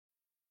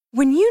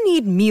When you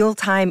need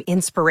mealtime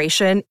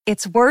inspiration,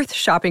 it's worth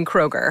shopping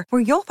Kroger,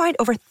 where you'll find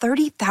over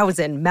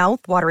 30,000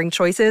 mouth-watering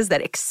choices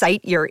that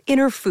excite your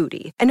inner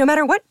foodie. And no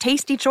matter what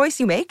tasty choice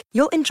you make,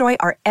 you'll enjoy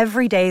our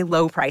everyday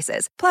low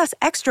prices, plus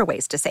extra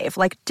ways to save,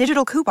 like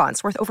digital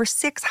coupons worth over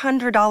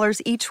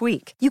 $600 each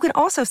week. You can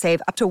also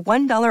save up to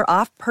 $1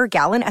 off per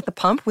gallon at the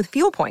pump with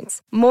fuel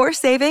points. More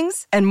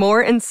savings and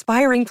more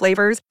inspiring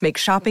flavors make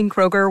shopping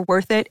Kroger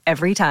worth it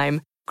every time.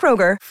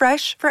 Kroger,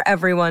 fresh for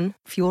everyone.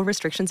 Fuel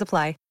restrictions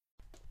apply.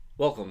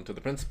 Welcome to the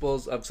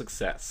Principles of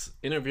Success,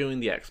 interviewing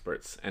the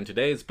experts, and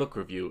today's book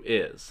review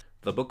is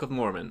The Book of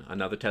Mormon,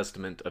 Another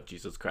Testament of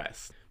Jesus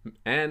Christ.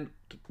 And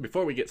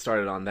before we get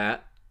started on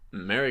that,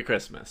 Merry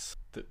Christmas.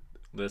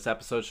 This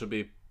episode should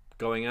be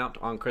going out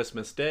on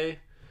Christmas Day,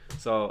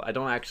 so I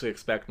don't actually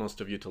expect most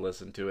of you to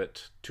listen to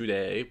it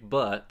today,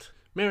 but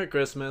Merry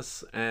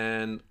Christmas,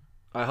 and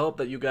I hope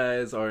that you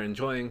guys are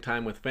enjoying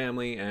time with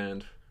family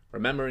and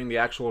remembering the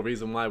actual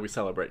reason why we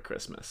celebrate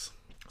Christmas.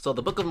 So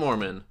the Book of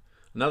Mormon,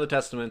 Another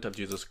Testament of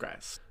Jesus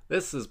Christ.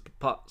 This is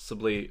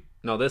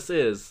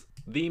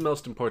the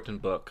most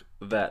important book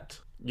that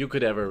you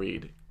could ever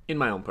read, in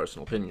my own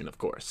personal opinion, of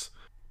course.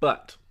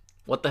 But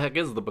what the heck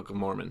is the Book of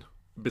Mormon,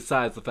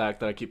 besides the fact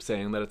that I keep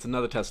saying that it's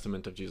another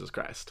testament of Jesus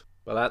Christ?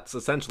 Well, that's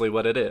essentially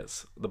what it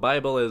is. The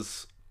Bible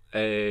is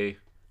a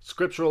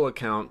scriptural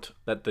account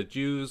that the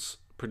Jews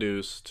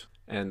produced,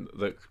 and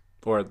the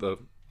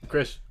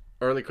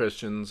early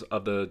Christians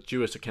of the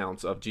Jewish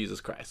accounts of Jesus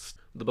Christ.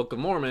 The Book of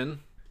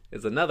Mormon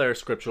is another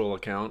scriptural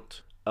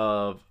account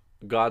of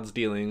God's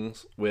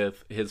dealings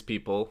with his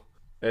people.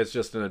 It's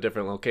just in a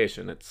different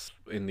location. It's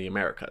in the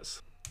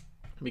Americas.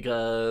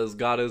 Because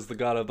God is the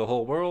God of the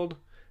whole world,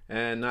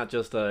 and not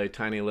just a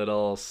tiny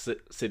little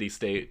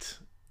city-state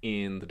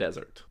in the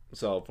desert.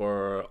 So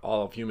for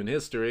all of human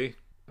history,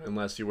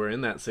 unless you were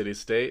in that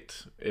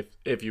city-state,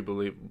 if you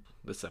believe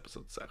this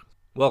episode sucks.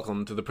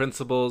 Welcome to the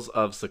Principles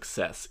of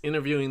Success,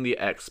 interviewing the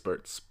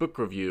experts, book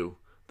review,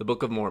 The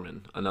Book of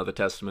Mormon, Another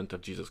Testament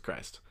of Jesus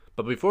Christ.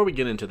 But before we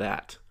get into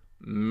that,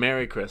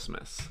 Merry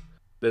Christmas.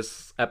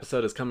 This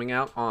episode is coming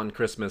out on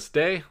Christmas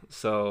Day,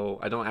 so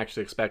I don't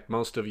actually expect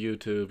most of you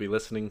to be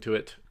listening to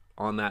it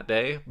on that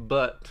day,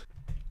 but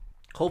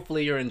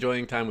hopefully you're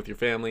enjoying time with your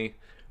family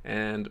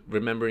and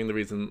remembering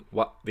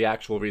the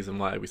actual reason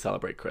why we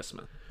celebrate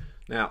Christmas.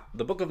 Now,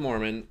 the Book of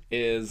Mormon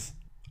is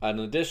an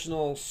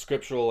additional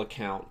scriptural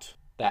account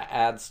that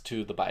adds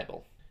to the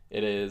Bible.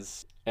 It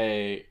is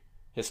a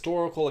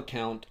historical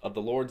account of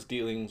the Lord's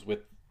dealings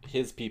with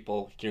his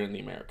people here in the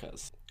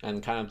Americas,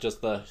 and kind of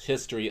just the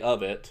history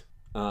of it.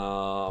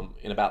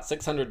 In about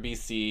 600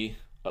 BC,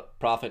 a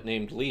prophet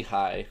named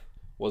Lehi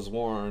was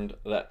warned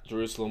that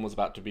Jerusalem was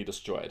about to be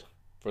destroyed.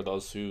 For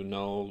those who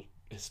know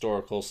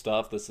historical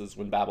stuff, this is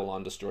when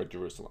Babylon destroyed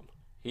Jerusalem.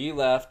 He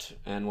left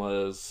and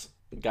was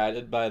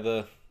guided by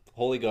the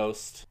Holy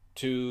Ghost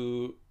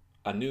to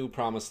a new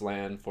promised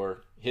land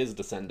for his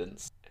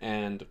descendants,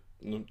 and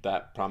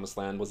that promised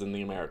land was in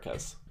the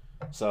Americas.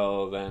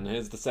 So then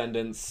his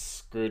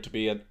descendants grew to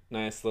be a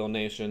nice little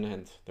nation,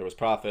 and there was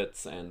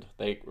prophets, and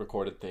they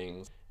recorded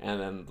things. And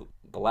then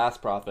the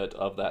last prophet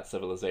of that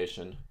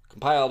civilization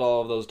compiled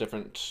all of those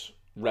different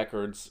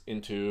records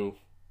into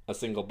a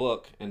single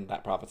book, and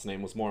that prophet's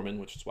name was Mormon,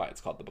 which is why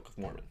it's called the Book of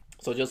Mormon.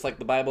 So just like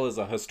the Bible is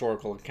a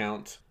historical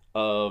account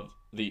of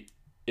the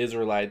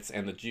Israelites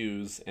and the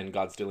Jews and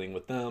God's dealing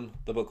with them,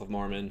 the Book of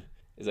Mormon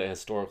is a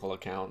historical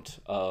account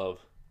of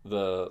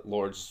the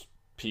Lord's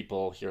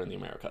people here in the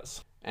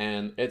Americas.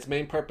 And its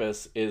main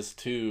purpose is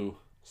to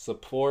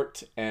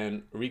support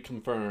and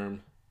reconfirm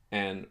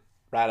and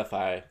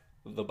ratify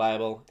the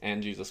Bible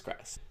and Jesus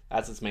Christ.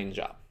 That's its main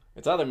job.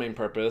 Its other main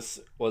purpose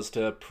was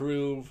to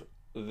prove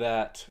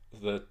that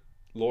the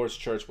Lord's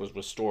church was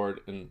restored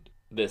in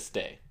this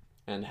day.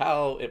 And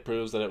how it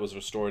proves that it was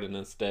restored in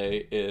this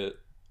day,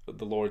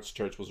 the Lord's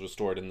church was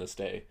restored in this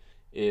day,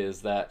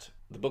 is that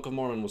the Book of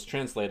Mormon was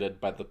translated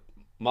by the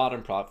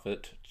modern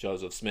prophet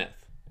Joseph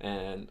Smith.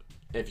 And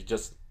if you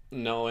just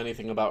know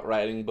anything about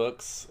writing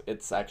books,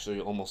 it's actually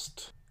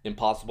almost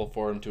impossible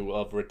for him to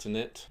have written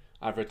it.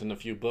 I've written a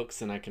few books,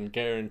 and I can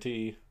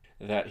guarantee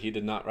that he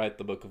did not write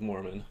the Book of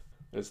Mormon.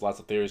 There's lots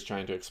of theories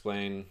trying to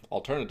explain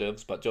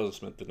alternatives, but Joseph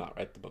Smith did not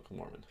write the Book of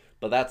Mormon.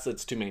 But that's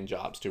its two main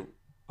jobs, to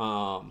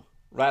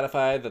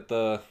ratify that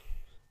the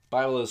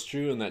Bible is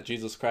true and that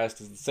Jesus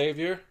Christ is the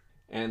Savior,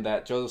 and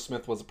that Joseph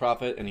Smith was a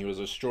prophet and he was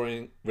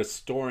restoring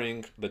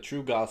the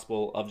true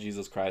gospel of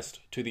Jesus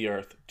Christ to the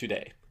earth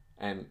today,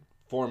 and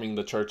forming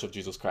the Church of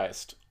Jesus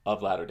Christ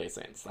of Latter-day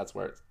Saints. That's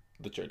where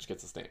the church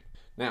gets its name.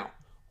 Now,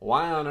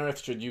 why on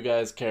earth should you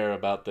guys care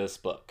about this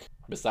book,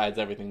 besides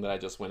everything that I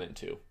just went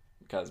into?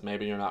 Because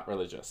maybe you're not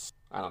religious.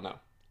 I don't know.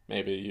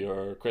 Maybe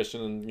you're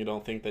Christian and you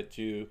don't think that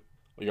you're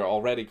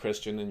already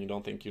Christian and you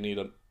don't think you need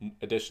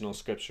additional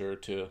scripture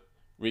to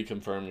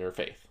reconfirm your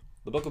faith.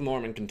 The Book of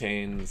Mormon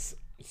contains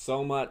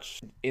so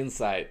much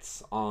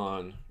insights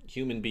on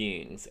human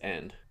beings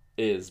and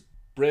is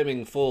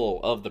brimming full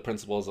of the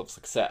principles of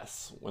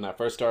success. When I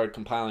first started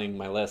compiling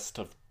my list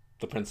of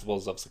the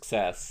principles of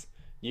success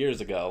years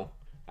ago,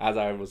 as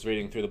I was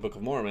reading through the Book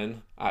of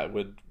Mormon, I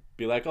would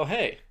be like, oh,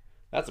 hey,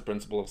 that's a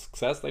principle of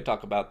success. They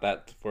talk about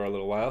that for a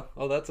little while.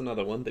 Oh, that's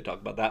another one. They talk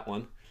about that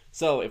one.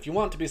 So if you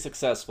want to be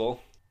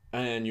successful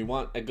and you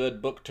want a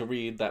good book to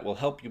read that will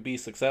help you be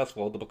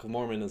successful, the Book of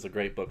Mormon is a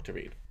great book to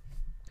read.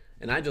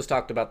 And I just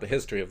talked about the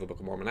history of the Book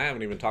of Mormon. I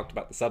haven't even talked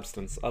about the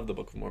substance of the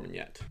Book of Mormon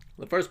yet.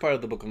 The first part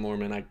of the Book of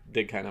Mormon I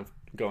did kind of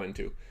go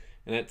into,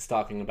 and it's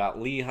talking about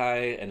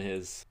Lehi and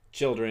his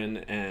children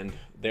and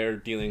their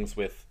dealings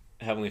with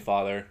Heavenly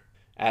Father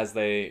as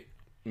they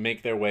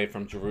make their way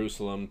from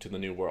Jerusalem to the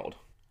New World.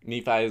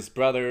 Nephi's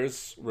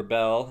brothers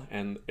rebel,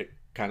 and it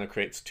kind of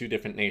creates two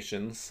different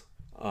nations,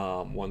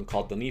 one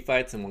called the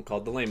Nephites and one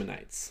called the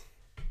Lamanites.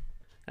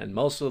 And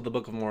most of the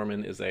Book of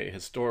Mormon is a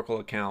historical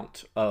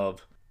account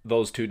of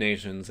those two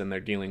nations and their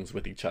dealings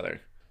with each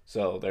other.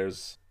 So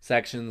there's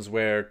sections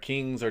where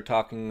kings are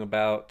talking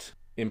about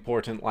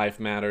important life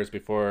matters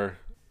before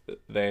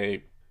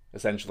they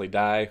essentially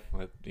die.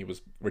 He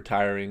was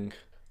retiring.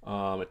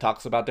 It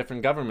talks about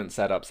different government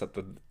setups that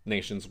the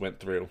nations went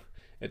through.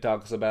 It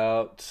talks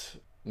about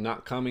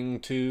not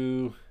becoming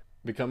too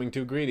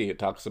greedy. It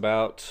talks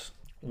about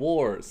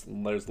wars.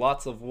 There's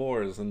lots of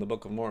wars in the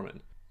Book of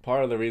Mormon.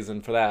 Part of the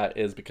reason for that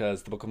is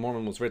because the Book of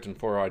Mormon was written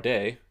for our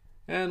day,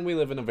 and we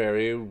live in a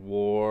very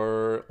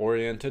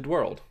war-oriented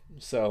world.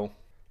 So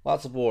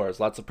lots of wars,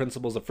 lots of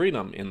principles of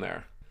freedom in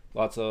there,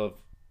 lots of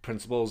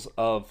principles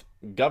of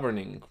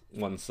governing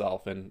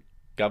oneself and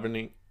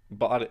governing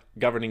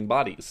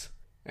bodies.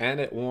 And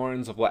it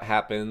warns of what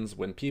happens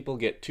when people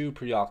get too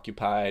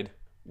preoccupied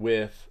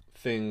with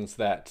things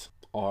that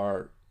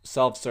are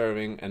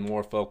self-serving and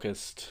more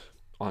focused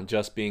on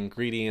just being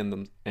greedy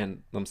in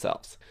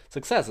themselves.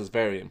 Success is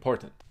very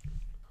important.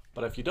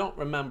 But if you don't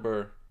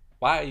remember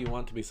why you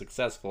want to be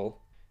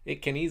successful,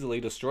 it can easily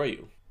destroy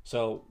you.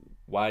 So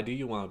why do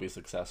you want to be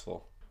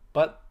successful?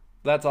 But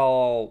that's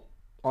all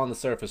on the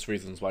surface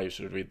reasons why you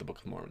should read the Book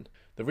of Mormon.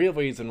 The real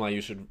reason why you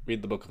should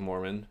read the Book of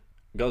Mormon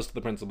goes to the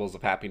principles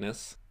of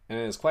happiness, and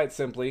it is quite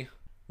simply,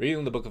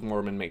 reading the Book of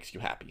Mormon makes you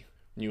happy.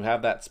 You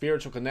have that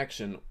spiritual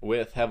connection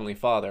with Heavenly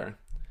Father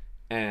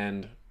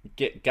and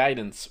get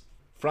guidance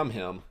from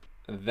Him,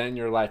 and then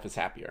your life is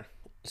happier.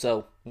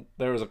 So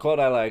there is a quote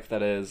I like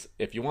that is,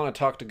 if you want to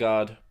talk to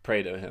God,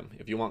 pray to Him.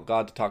 If you want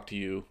God to talk to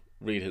you,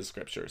 read His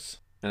scriptures.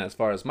 And as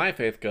far as my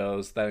faith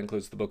goes, that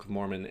includes the Book of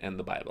Mormon and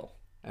the Bible.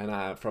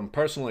 And from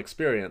personal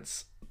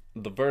experience,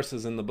 the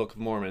verses in the Book of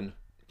Mormon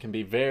can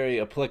be very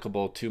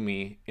applicable to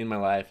me in my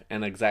life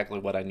and exactly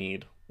what I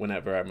need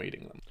whenever I'm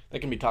reading them. They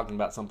can be talking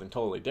about something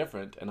totally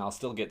different, and I'll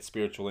still get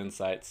spiritual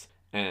insights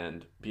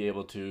and be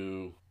able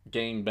to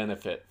gain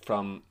benefit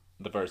from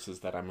the verses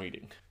that I'm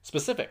reading.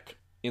 Specific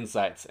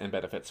insights and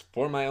benefits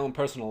for my own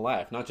personal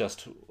life, not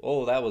just,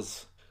 oh, that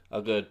was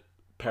a good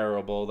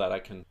parable that I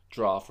can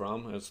draw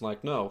from. It's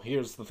like, no,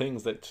 here's the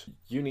things that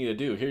you need to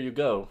do. Here you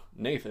go,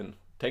 Nathan,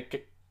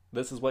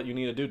 this is what you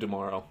need to do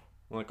tomorrow.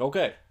 I'm like,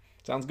 okay,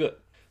 sounds good.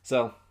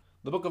 So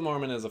the Book of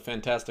Mormon is a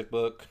fantastic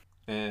book,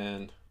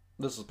 and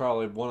this is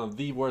probably one of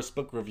the worst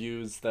book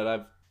reviews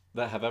that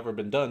have ever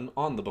been done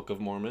on the Book of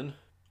Mormon,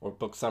 or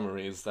book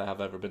summaries that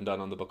have ever been done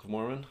on the Book of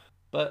Mormon.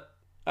 But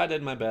I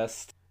did my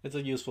best. It's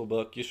a useful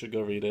book. You should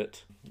go read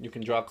it. You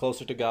can draw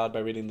closer to God by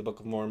reading the Book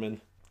of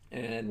Mormon,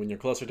 and when you're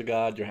closer to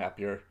God, you're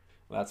happier.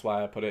 That's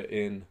why I put it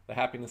in the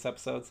happiness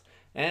episodes,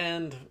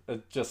 and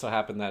it just so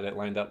happened that it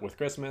lined up with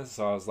Christmas,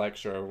 so I was like,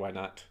 sure, why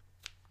not?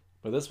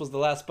 But this was the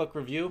last book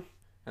review,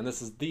 and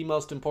this is the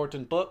most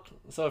important book,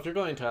 so if you're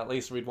going to at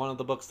least read one of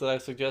the books that I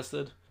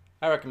suggested,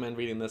 I recommend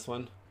reading this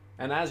one.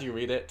 And as you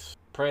read it,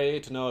 pray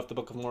to know if the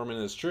Book of Mormon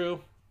is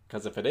true,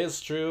 because if it is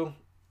true,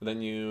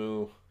 then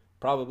you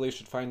probably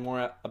should find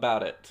more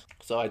about it.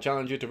 So I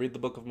challenge you to read the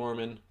Book of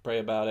Mormon, pray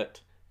about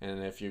it,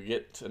 and if you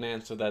get an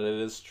answer that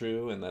it is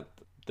true and that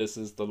this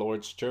is the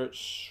Lord's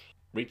church,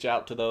 reach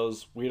out to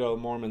those weirdo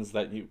Mormons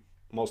that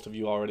most of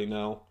you already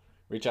know.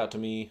 Reach out to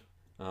me.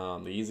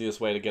 The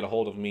easiest way to get a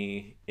hold of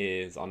me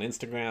is on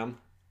Instagram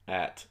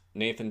at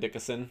Nathan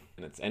Dickeson,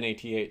 and it's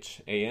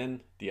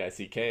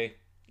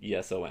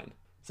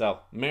NathanDickeson. So,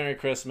 Merry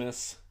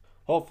Christmas.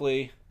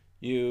 Hopefully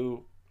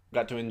you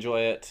got to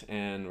enjoy it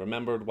and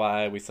remembered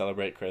why we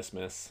celebrate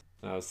Christmas.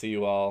 I'll see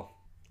you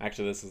all.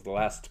 Actually, this is the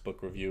last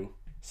book review,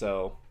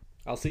 so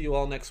I'll see you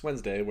all next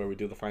Wednesday where we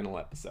do the final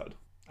episode.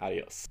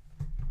 Adios.